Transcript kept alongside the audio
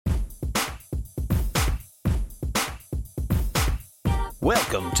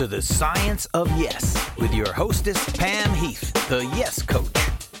Welcome to the Science of Yes with your hostess, Pam Heath, the Yes Coach.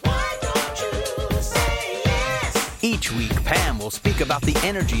 Why don't you say yes? Each week, Pam will speak about the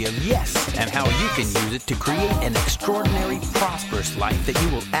energy of yes and how you can use it to create an extraordinary, prosperous life that you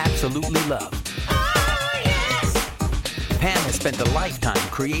will absolutely love. Oh, yes. Pam has spent a lifetime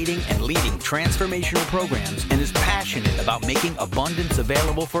creating and leading transformational programs and is passionate about making abundance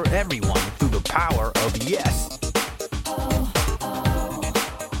available for everyone through the power of yes.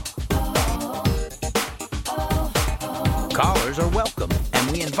 Callers are welcome,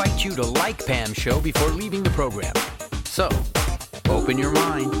 and we invite you to like Pam's show before leaving the program. So, open your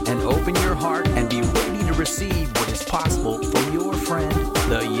mind and open your heart and be ready to receive what is possible for your friend,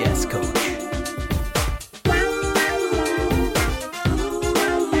 the Yes Coach.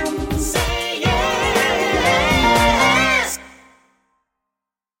 Say yes.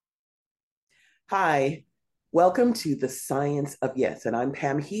 Hi, welcome to the Science of Yes, and I'm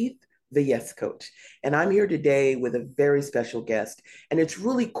Pam Heath, the Yes Coach. And I'm here today with a very special guest. And it's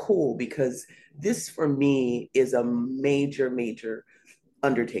really cool because this, for me, is a major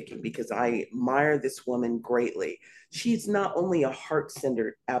undertaking because I admire this woman greatly. She's not only a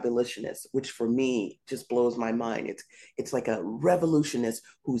heart-centered abolitionist, which for me just blows my mind. It's like a revolutionist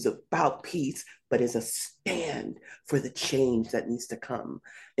who's about peace, but is a stand for the change that needs to come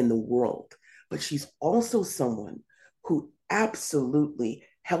in the world. But she's also someone who absolutely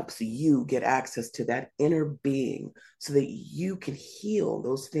helps you get access to that inner being so that you can heal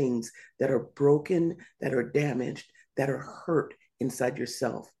those things that are broken, that are damaged, that are hurt inside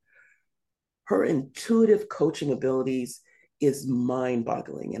yourself. Her intuitive coaching abilities is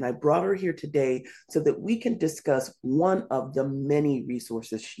mind-boggling, and I brought her here today so that we can discuss one of the many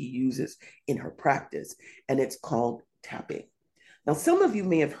resources she uses in her practice, and it's called tapping. Now, some of you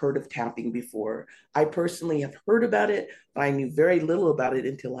may have heard of tapping before. I personally have heard about it, but I knew very little about it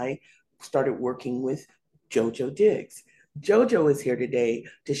until I started working with JoJo Diggs. JoJo is here today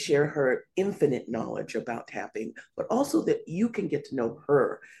to share her infinite knowledge about tapping, but also that you can get to know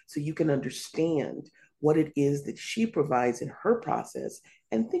her so you can understand what it is that she provides in her process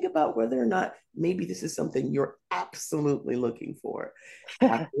and think about whether or not maybe this is something you're absolutely looking for.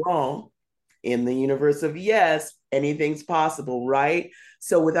 After all, in the universe of yes, anything's possible, right?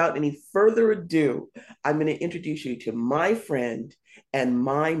 So without any further ado, I'm going to introduce you to my friend and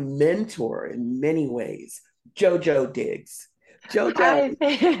my mentor in many ways, JoJo Diggs. JoJo.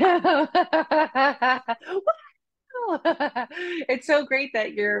 Hi. It's so great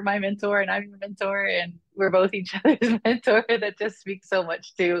that you're my mentor and I'm your mentor and we're both each other's mentor. That just speaks so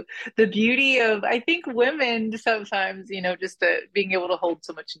much to the beauty of, I think, women sometimes, just being able to hold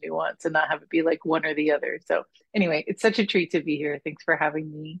so much nuance and not have it be like one or the other. So anyway, it's such a treat to be here. Thanks for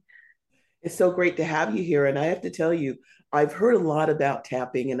having me. It's so great to have you here. And I have to tell you, I've heard a lot about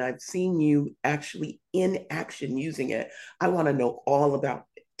tapping and I've seen you actually in action using it. I want to know all about it.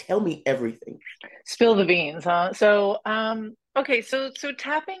 Tell me everything. Spill the beans, huh? Okay, so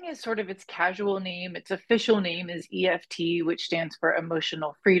tapping is sort of its casual name. Its official name is EFT, which stands for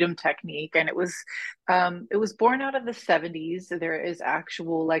Emotional Freedom Technique, and it was born out of the 70s. There is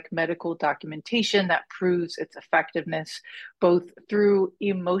actual like medical documentation that proves its effectiveness both through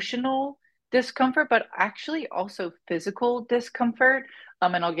emotional discomfort, but actually also physical discomfort.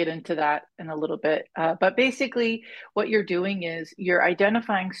 And I'll get into that in a little bit. But basically, what you're doing is you're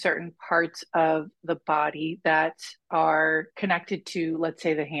identifying certain parts of the body that are connected to, let's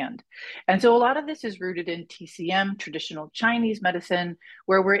say, the hand. And so a lot of this is rooted in TCM, traditional Chinese medicine,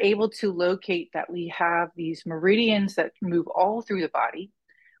 where we're able to locate that we have these meridians that move all through the body,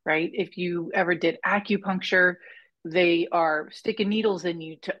 right? If you ever did acupuncture, they are sticking needles in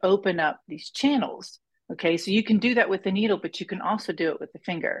you to open up these channels. Okay, so you can do that with the needle, but you can also do it with the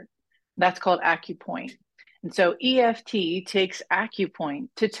finger. That's called acupoint. And so EFT takes acupoint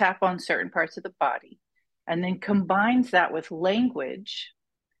to tap on certain parts of the body and then combines that with language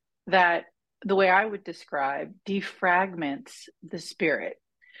that, the way I would describe, defragments the spirit.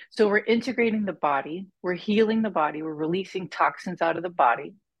 So we're integrating the body, we're healing the body, we're releasing toxins out of the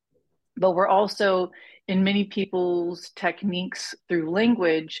body, but we're also, in many people's techniques through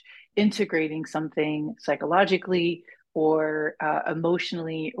language, integrating something psychologically or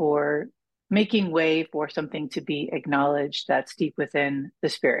emotionally, or making way for something to be acknowledged that's deep within the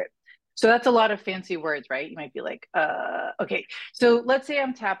spirit. So that's a lot of fancy words, right? You might be like, okay. So let's say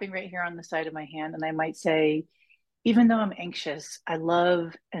I'm tapping right here on the side of my hand, and I might say, even though I'm anxious, I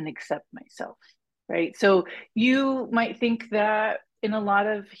love and accept myself, right? So you might think that in a lot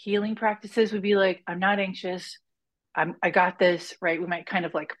of healing practices would be like, I'm not anxious, I got this, right? We might kind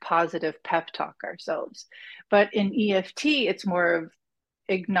of like positive pep talk ourselves. But in EFT, it's more of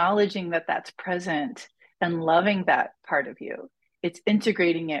acknowledging that that's present and loving that part of you. It's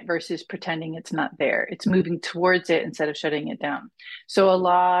integrating it versus pretending it's not there. It's moving towards it instead of shutting it down. So a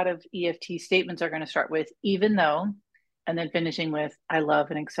lot of EFT statements are going to start with, even though, and then finishing with, I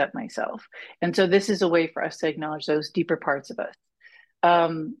love and accept myself. And so this is a way for us to acknowledge those deeper parts of us.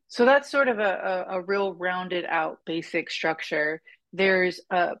 So that's sort of a real rounded out basic structure. There's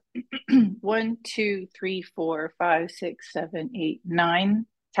 1, 2, 3, 4, 5, 6, 7, 8, 9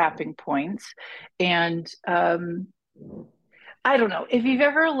 tapping points. And I don't know if you've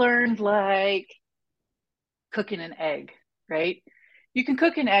ever learned like cooking an egg, right? You can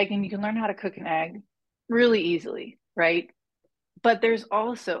cook an egg and you can learn how to cook an egg really easily, right? But there's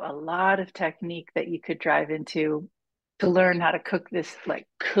also a lot of technique that you could drive into to learn how to cook this, like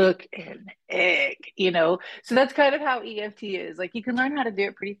cook an egg, you know? So that's kind of how EFT is. Like you can learn how to do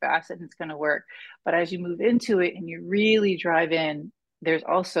it pretty fast and it's going to work. But as you move into it and you really drive in, there's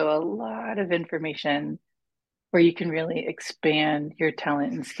also a lot of information where you can really expand your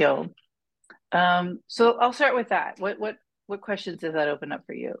talent and skill. So I'll start with that. What questions does that open up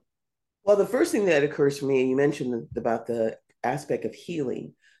for you? Well, the first thing that occurs to me, you mentioned about the aspect of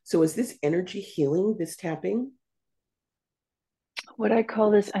healing. So is this energy healing, this tapping? Would I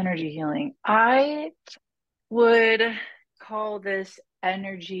call this energy healing? I would call this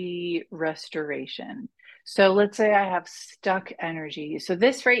energy restoration. So let's say I have stuck energy. So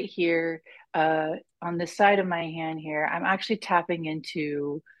this right here, on the side of my hand here, I'm actually tapping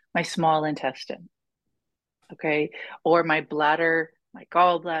into my small intestine, okay? Or my bladder, my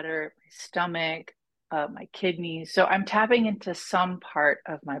gallbladder, my stomach, my kidneys. So I'm tapping into some part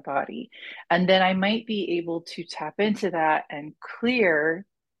of my body. And then I might be able to tap into that and clear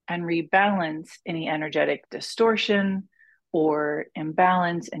and rebalance any energetic distortion or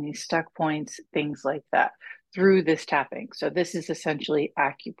imbalance, any stuck points, things like that through this tapping. So this is essentially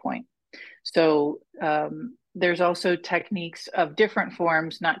acupoint. So there's also techniques of different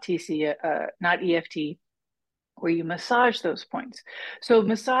forms, not EFT, where you massage those points. So,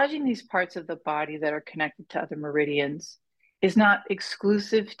 massaging these parts of the body that are connected to other meridians is not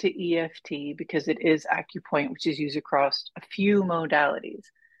exclusive to EFT because it is acupoint, which is used across a few modalities.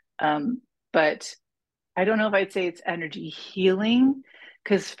 But I don't know if I'd say it's energy healing,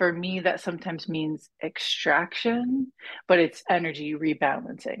 because for me, that sometimes means extraction, but it's energy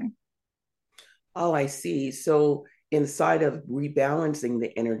rebalancing. Oh, I see. So inside of rebalancing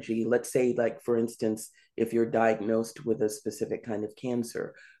the energy, let's say, like, for instance, if you're diagnosed with a specific kind of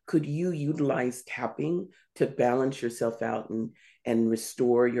cancer, could you utilize tapping to balance yourself out and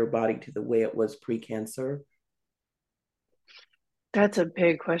restore your body to the way it was pre-cancer? That's a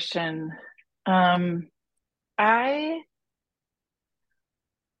big question. Um, I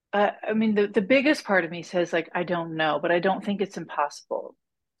I mean, the biggest part of me says like I don't know, but I don't think it's impossible.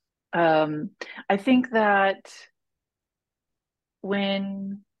 Um, I think that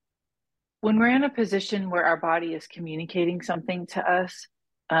when when we're in a position where our body is communicating something to us,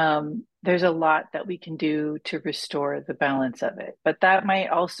 there's a lot that we can do to restore the balance of it. But that might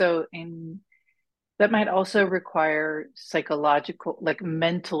also require psychological, like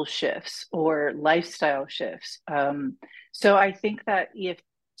mental shifts or lifestyle shifts. So I think that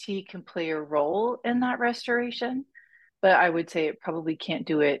EFT can play a role in that restoration, but I would say it probably can't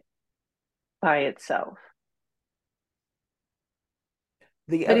do it by itself.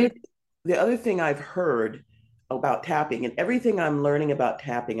 The But other it, the other thing I've heard about tapping, and everything I'm learning about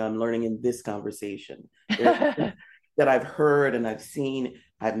tapping, I'm learning in this conversation. There's that I've heard and I've seen,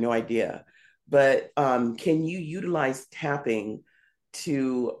 I have no idea. But can you utilize tapping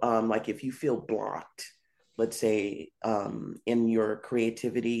to, like, if you feel blocked, let's say, in your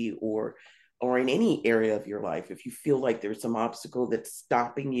creativity or in any area of your life, if you feel like there's some obstacle that's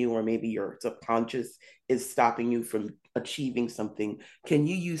stopping you, or maybe your subconscious is stopping you from achieving something, can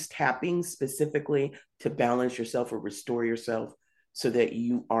you use tapping specifically to balance yourself or restore yourself so that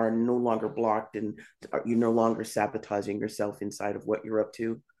you are no longer blocked and you're no longer sabotaging yourself inside of what you're up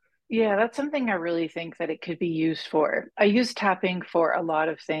to? Yeah, that's something I really think that it could be used for. I use tapping for a lot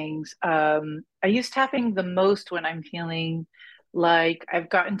of things. I use tapping the most when I'm feeling like I've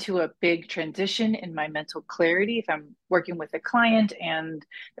gotten to a big transition in my mental clarity. If I'm working with a client and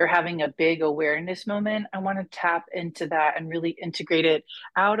they're having a big awareness moment, I want to tap into that and really integrate it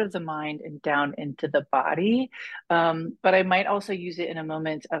out of the mind and down into the body. But I might also use it in a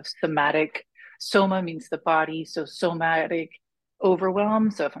moment of somatic. Soma means the body, so somatic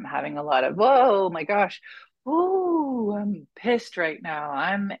overwhelm. So if I'm having a lot of, whoa, my gosh, oh, I'm pissed right now.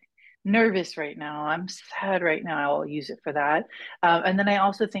 I'm nervous right now. I'm sad right now. I'll use it for that. And then I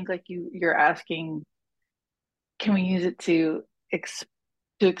also think like you're asking, can we use it to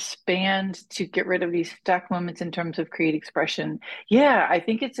to expand, to get rid of these stuck moments in terms of create expression. Yeah, I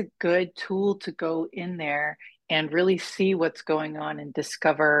think it's a good tool to go in there and really see what's going on and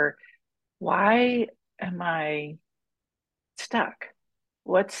discover, why am I stuck?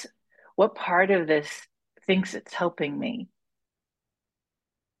 What's what part of this thinks it's helping me?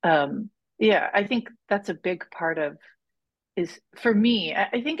 Um, yeah, I think that's a big part of is for me.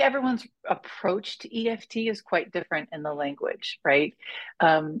 I think everyone's approach to EFT is quite different in the language, right?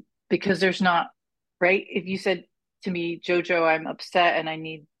 Because there's not, right? If you said to me, Jojo, I'm upset and I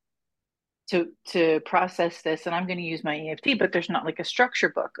need to process this and I'm going to use my EFT, but there's not like a structure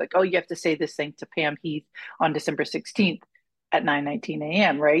book, like, oh, you have to say this thing to Pam Heath on December 16th at 9:19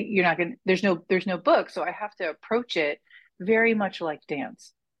 a.m., right? You're not going to, there's no book. So I have to approach it very much like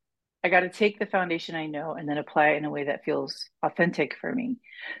dance. I got to take the foundation I know and then apply it in a way that feels authentic for me.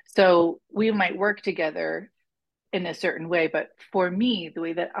 So we might work together in a certain way, but for me, the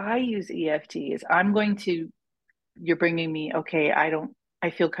way that I use EFT is you're bringing me, okay,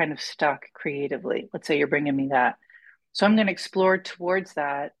 I feel kind of stuck creatively. Let's say you're bringing me that. So I'm going to explore towards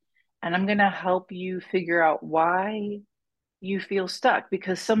that and I'm going to help you figure out why you feel stuck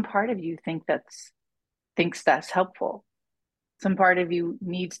because some part of you thinks that's helpful. Some part of you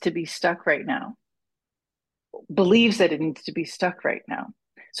needs to be stuck right now, believes that it needs to be stuck right now.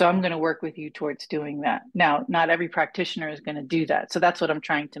 So I'm going to work with you towards doing that. Now, not every practitioner is going to do that. So that's what I'm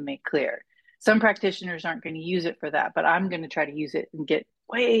trying to make clear. Some practitioners aren't going to use it for that, but I'm going to try to use it and get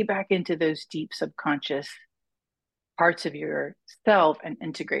way back into those deep subconscious parts of yourself and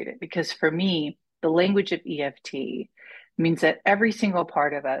integrate it. Because for me, the language of EFT means that every single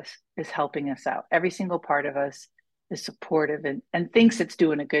part of us is helping us out. Every single part of us is supportive and thinks it's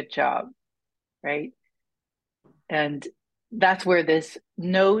doing a good job, right? And that's where this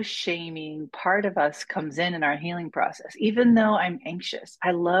no shaming part of us comes in our healing process. Even though I'm anxious,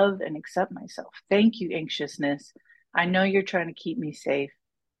 I love and accept myself. Thank you, anxiousness. I know you're trying to keep me safe.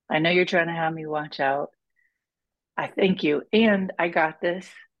 I know you're trying to have me watch out. I thank you. And I got this.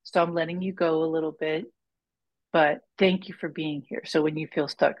 So I'm letting you go a little bit, but thank you for being here. So when you feel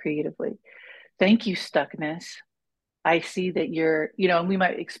stuck creatively, thank you, stuckness. I see that and we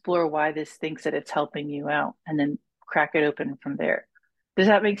might explore why this thinks that it's helping you out and then crack it open from there. Does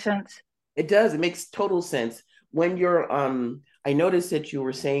that make sense? It does. It makes total sense. When you're, I noticed that you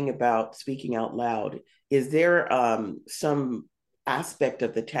were saying about speaking out loud. Is there some aspect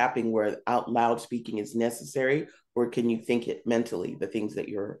of the tapping where out loud speaking is necessary, or can you think it mentally, the things that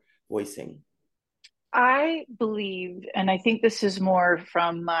you're voicing? I believe, and I think this is more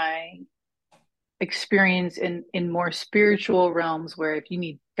from my experience in more spiritual realms where if you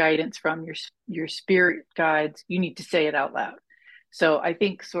need guidance from your spirit guides, you need to say it out loud. So I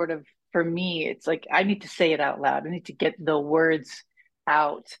think sort of for me, it's like I need to say it out loud. I need to get the words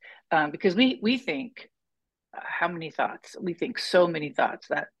out because we think how many thoughts? We think so many thoughts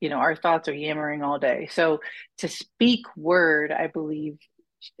that our thoughts are yammering all day. So to speak word, I believe,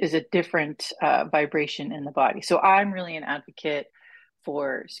 is a different vibration in the body. So I'm really an advocate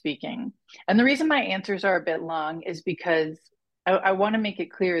for speaking. And the reason my answers are a bit long is because I want to make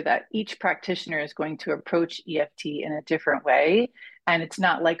it clear that each practitioner is going to approach EFT in a different way. And it's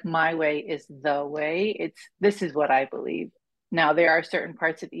not like my way is the way. This is what I believe. Now, there are certain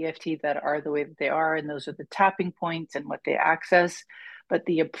parts of EFT that are the way that they are, and those are the tapping points and what they access. But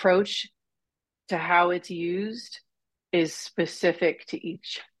the approach to how it's used is specific to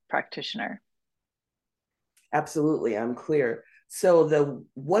each practitioner. Absolutely, I'm clear. So the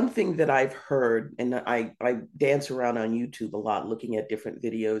one thing that I've heard, and I dance around on YouTube a lot looking at different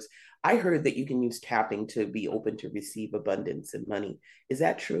videos, I heard that you can use tapping to be open to receive abundance and money. Is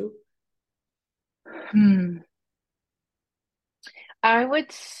that true? Hmm. I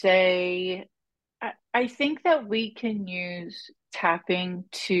would say, I think that we can use tapping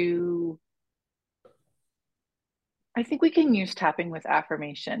to, I think we can use tapping with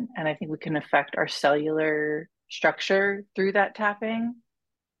affirmation, and I think we can affect our cellular structure through that tapping.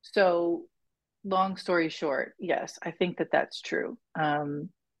 So, long story short, yes, I think that that's true.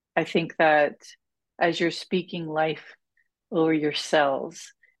 I think that as you're speaking life over your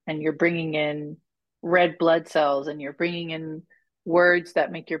cells and you're bringing in red blood cells and you're bringing in words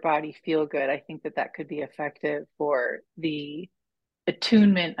that make your body feel good, I think that that could be effective for the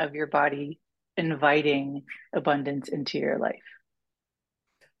attunement of your body inviting abundance into your life.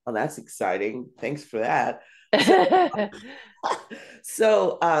 Oh, that's exciting. Thanks for that.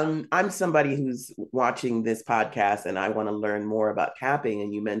 So, I'm somebody who's watching this podcast and I want to learn more about tapping.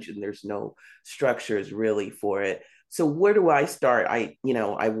 And you mentioned there's no structures really for it. So where do I start? I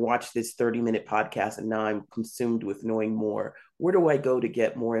watched this 30-minute podcast and now I'm consumed with knowing more. Where do I go to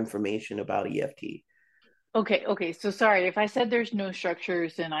get more information about EFT? Okay. So sorry if I said there's no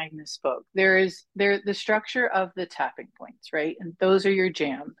structures and I misspoke. There the structure of the tapping points, right? And those are your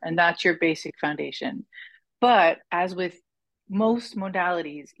jam, and that's your basic foundation. But as with most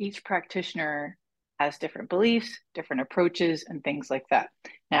modalities, each practitioner has different beliefs, different approaches, and things like that.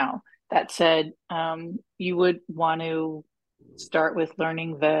 Now, that said, you would want to start with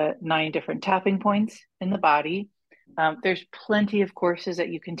learning the 9 different tapping points in the body. There's plenty of courses that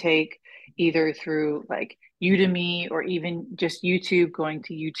you can take either through like Udemy or even just YouTube, going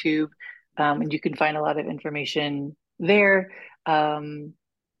to YouTube, and you can find a lot of information there. Um,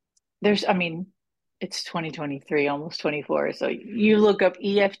 I mean, it's 2023, almost 24. So you look up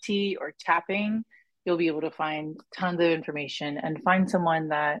EFT or tapping, you'll be able to find tons of information and find someone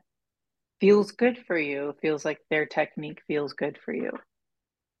that feels good for you, feels like their technique feels good for you.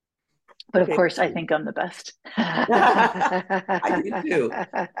 But of Okay. course, I think I'm the best. I do too.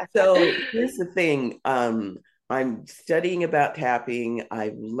 So here's the thing. I'm studying about tapping.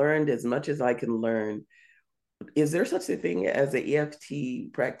 I've learned as much as I can learn. Is there such a thing as an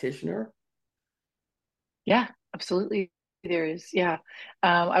EFT practitioner? Yeah, absolutely. There is. Yeah.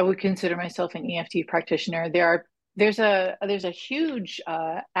 I would consider myself an EFT practitioner. There's a huge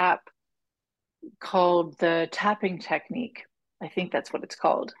app called the tapping technique. I think that's what it's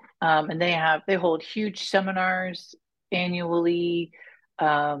called. And they hold huge seminars annually.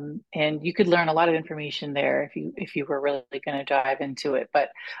 And you could learn a lot of information there if you were really going to dive into it. But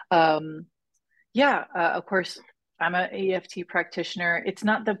yeah, of course, I'm an EFT practitioner. It's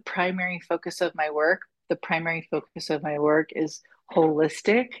not the primary focus of my work. The primary focus of my work is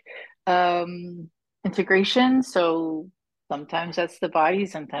holistic um, integration. So sometimes that's the body,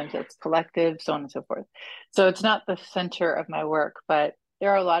 sometimes that's collective, so on and so forth. So it's not the center of my work, but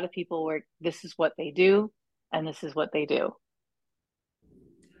there are a lot of people where this is what they do, and this is what they do.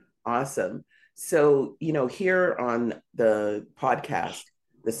 Awesome. So, here on the podcast,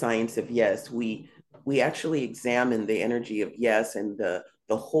 The Science of Yes, we actually examine the energy of yes and the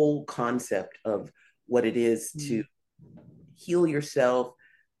whole concept of what it is to Mm. heal yourself,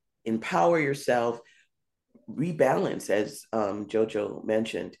 empower yourself, rebalance, as Jojo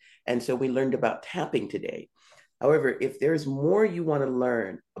mentioned. And so we learned about tapping today. However, if there's more you want to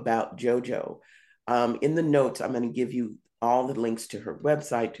learn about JoJo, in the notes, I'm going to give you all the links to her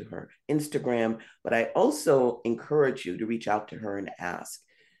website, to her Instagram, but I also encourage you to reach out to her and ask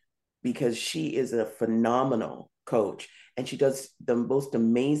because she is a phenomenal coach and she does the most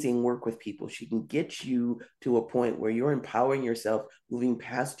amazing work with people. She can get you to a point where you're empowering yourself, moving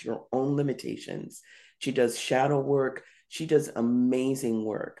past your own limitations. She does shadow work. She does amazing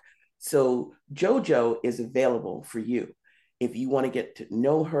work. So JoJo is available for you. If you want to get to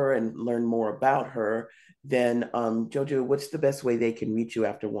know her and learn more about her, then JoJo, what's the best way they can reach you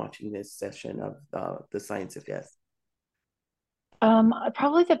after watching this session of The Science of Yes?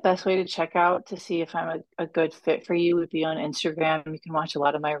 Probably the best way to check out to see if I'm a good fit for you would be on Instagram. You can watch a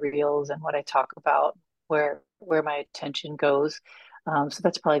lot of my reels and what I talk about, where my attention goes. So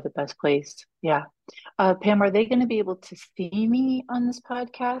that's probably the best place. Yeah. Pam, are they going to be able to see me on this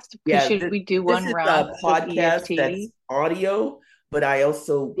podcast? Because Yeah, should we do this one is round a of podcast that's EFT? audio, but I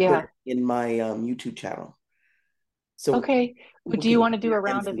also put Yeah. it in my YouTube channel. So Okay. people Do you can want to do hear a and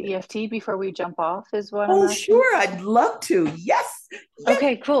round of see it. EFT before we jump off, is what I'm Oh, asking? sure. I'd love to. Yes. Yes.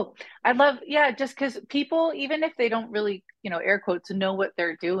 Okay, cool. I'd love, yeah, just because people, even if they don't really, air quotes, know what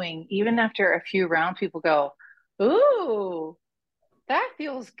they're doing, even after a few rounds, people go, "Ooh, that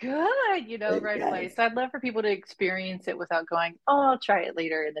feels good," right away. Yes. So I'd love for people to experience it without going, "Oh, I'll try it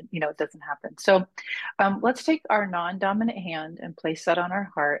later," and then, it doesn't happen. So, let's take our non-dominant hand and place that on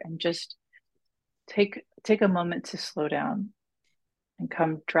our heart and just take a moment to slow down and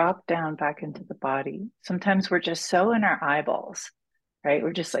come drop down back into the body. Sometimes we're just so in our eyeballs, right?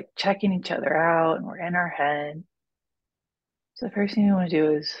 We're just like checking each other out and we're in our head. So the first thing you want to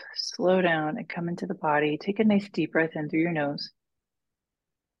do is slow down and come into the body. Take a nice deep breath in through your nose.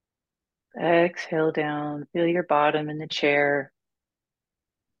 Exhale down. Feel your bottom in the chair.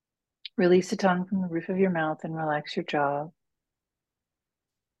 Release the tongue from the roof of your mouth and relax your jaw.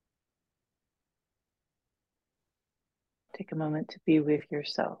 Take a moment to be with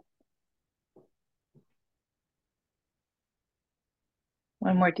yourself.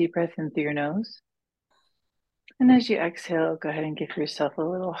 One more deep breath in through your nose. And as you exhale, go ahead and give yourself a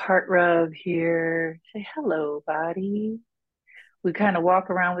little heart rub here. Say, hello, body. We kind of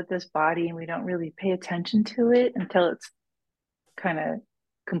walk around with this body and we don't really pay attention to it until it's kind of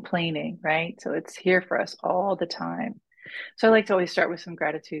complaining, right? So it's here for us all the time. So I like to always start with some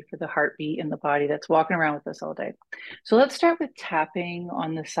gratitude for the heartbeat in the body that's walking around with us all day. So let's start with tapping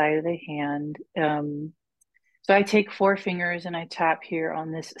on the side of the hand. So I take 4 fingers and I tap here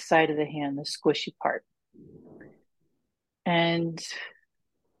on this side of the hand, the squishy part. And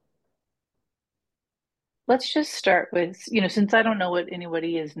let's just start with, since I don't know what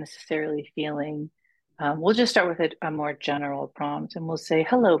anybody is necessarily feeling, we'll just start with a more general prompt and we'll say,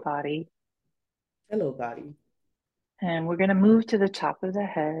 hello, body. Hello, body. And we're going to move to the top of the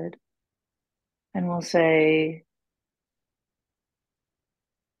head and we'll say,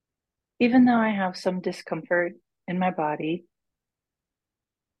 even though I have some discomfort in my body,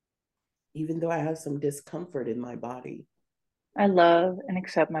 Even though I have some discomfort in my body, I love and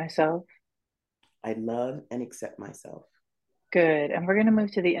accept myself. I love and accept myself. Good. And we're going to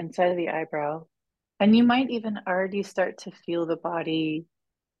move to the inside of the eyebrow. And you might even already start to feel the body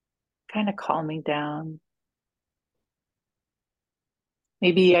kind of calming down.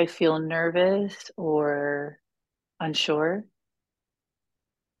 Maybe I feel nervous or unsure.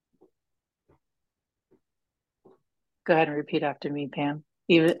 Go ahead and repeat after me, Pam.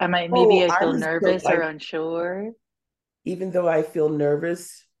 Maybe Oh, I I feel was so nervous or like, unsure even though I feel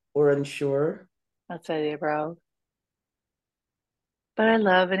nervous or unsure, outside the eyebrow, but I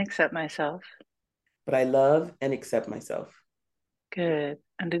love and accept myself. but I love and accept myself. Good.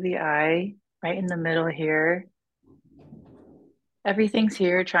 Under the eye, right in the middle here. Everything's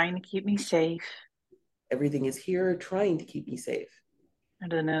here trying to keep me safe. Everything is here trying to keep me safe.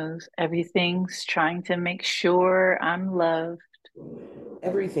 Under the nose, everything's trying to make sure I'm loved.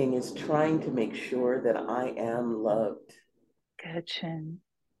 Everything is trying to make sure that I am loved. Good chin.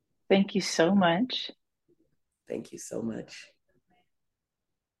 Thank you so much. Thank you so much.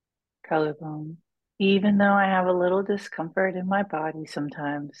 Collarbone. Even though I have a little discomfort in my body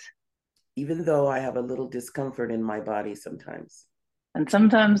sometimes, Even though I have a little discomfort in my body sometimes, and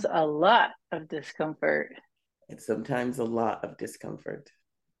sometimes a lot of discomfort, and sometimes a lot of discomfort,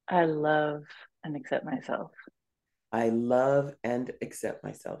 I love and accept myself. I love and accept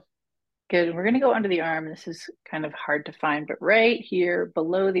myself. Good. We're going to go under the arm. This is kind of hard to find, but right here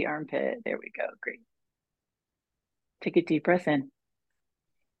below the armpit. There we go. Great. Take a deep breath in.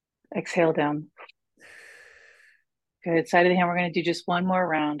 Exhale down. Good. Side of the hand. We're going to do just one more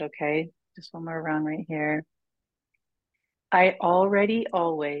round. Okay. Just one more round right here. I already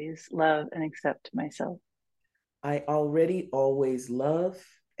always love and accept myself. I already always love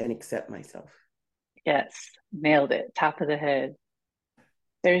and accept myself. Yes. Nailed it. Top of the head.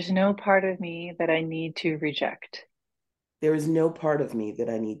 There's no part of me that I need to reject. There is no part of me that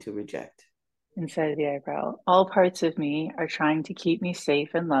I need to reject. Inside of the eyebrow. All parts of me are trying to keep me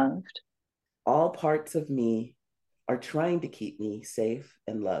safe and loved. All parts of me are trying to keep me safe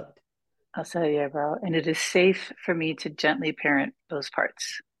and loved. Outside of the eyebrow. And it is safe for me to gently parent those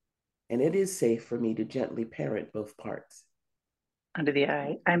parts. And it is safe for me to gently parent both parts. Under the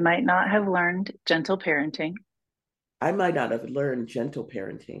eye. I might not have learned gentle parenting. I might not have learned gentle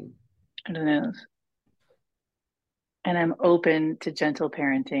parenting. Under the nose. And I'm open to gentle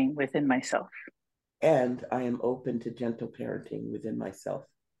parenting within myself. And I am open to gentle parenting within myself.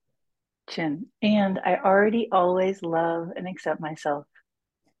 Chin. And I already always love and accept myself.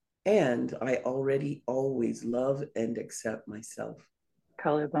 And I already always love and accept myself.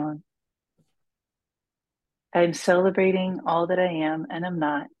 Collarbone. I'm celebrating all that I am and am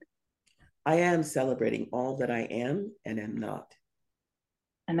not. I am celebrating all that I am and am not.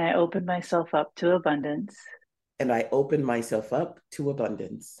 And I open myself up to abundance. And I open myself up to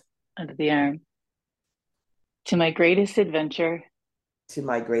abundance. Under the arm. To my greatest adventure. To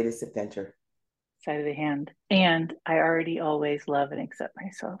my greatest adventure. Side of the hand. And I already always love and accept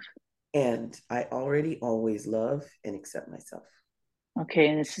myself. And I already always love and accept myself. Okay,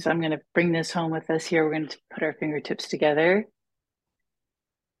 and I'm going to bring this home with us here. We're going to put our fingertips together.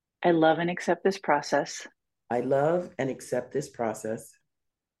 I love and accept this process. I love and accept this process.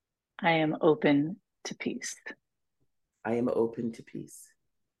 I am open to peace. I am open to peace.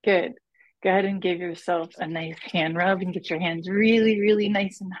 Good. Go ahead and give yourself a nice hand rub and get your hands really, really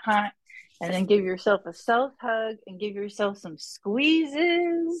nice and hot. And then give yourself a self hug and give yourself some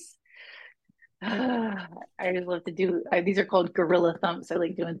squeezes. I just love to do, these are called gorilla thumps. I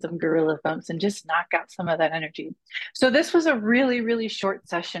like doing some gorilla thumps and just knock out some of that energy. So this was a really, really short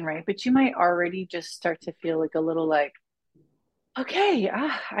session, right? But you might already just start to feel like a little like, okay,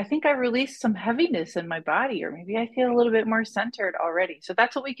 I think I released some heaviness in my body, or maybe I feel a little bit more centered already. So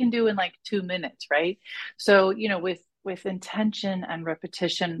that's what we can do in like 2 minutes, right? So, with intention and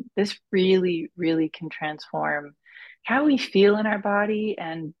repetition, this really, really can transform how we feel in our body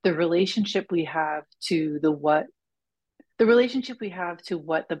and the relationship we have to the relationship we have to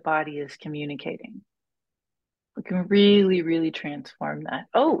what the body is communicating. We can really, really transform that.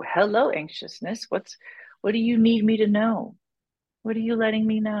 Oh, hello, anxiousness. What do you need me to know? What are you letting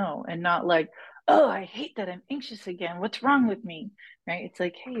me know? And not like, oh, I hate that I'm anxious again. What's wrong with me? Right? It's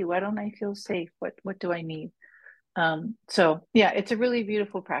like, hey, why don't I feel safe? What do I need? So yeah, it's a really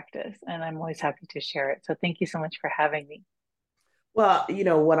beautiful practice, and I'm always happy to share it. So thank you so much for having me. Well,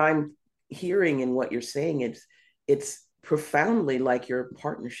 what I'm hearing and what you're saying, it's profoundly like your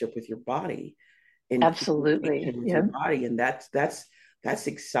partnership with your body and Absolutely. communication with Yeah. your body, and that's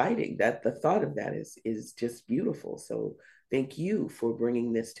exciting. That the thought of that is just beautiful. So thank you for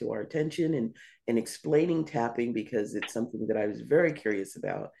bringing this to our attention and explaining tapping, because it's something that I was very curious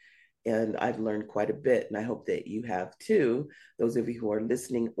about, and I've learned quite a bit, and I hope that you have too, those of you who are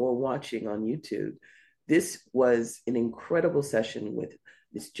listening or watching on YouTube. This was an incredible session with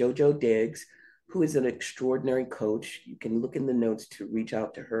Miss JoJo Diggs, who is an extraordinary coach. You can look in the notes to reach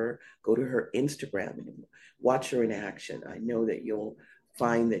out to her, go to her Instagram and watch her in action. I know that you'll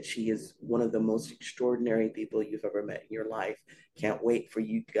find that she is one of the most extraordinary people you've ever met in your life. Can't wait for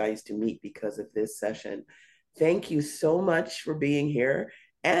you guys to meet because of this session. Thank you so much for being here.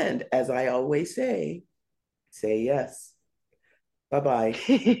 And as I always say yes. Bye bye.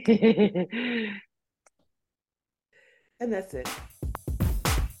 And that's it.